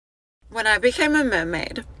When I became a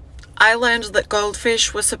mermaid, I learned that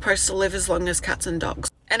goldfish were supposed to live as long as cats and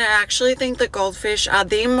dogs. And I actually think that goldfish are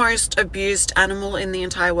the most abused animal in the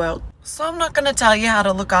entire world. So I'm not going to tell you how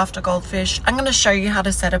to look after goldfish. I'm going to show you how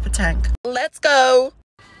to set up a tank. Let's go!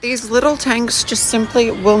 These little tanks just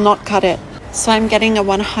simply will not cut it. So I'm getting a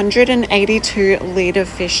 182 litre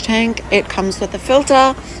fish tank. It comes with a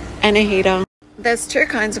filter and a heater. There's two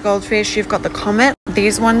kinds of goldfish. You've got the comet.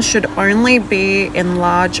 These ones should only be in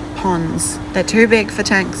large ponds. They're too big for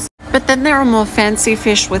tanks. But then there are more fancy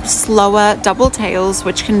fish with slower double tails,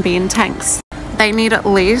 which can be in tanks. They need at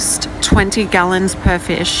least 20 gallons per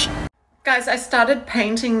fish. Guys, I started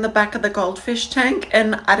painting the back of the goldfish tank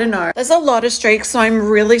and I don't know. There's a lot of streaks, so I'm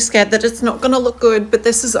really scared that it's not going to look good, but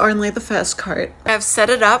this is only the first coat. I've set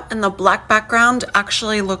it up and the black background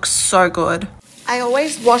actually looks so good. I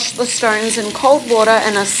always wash the stones in cold water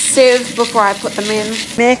and a sieve before I put them in.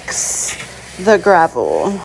 Mix the gravel.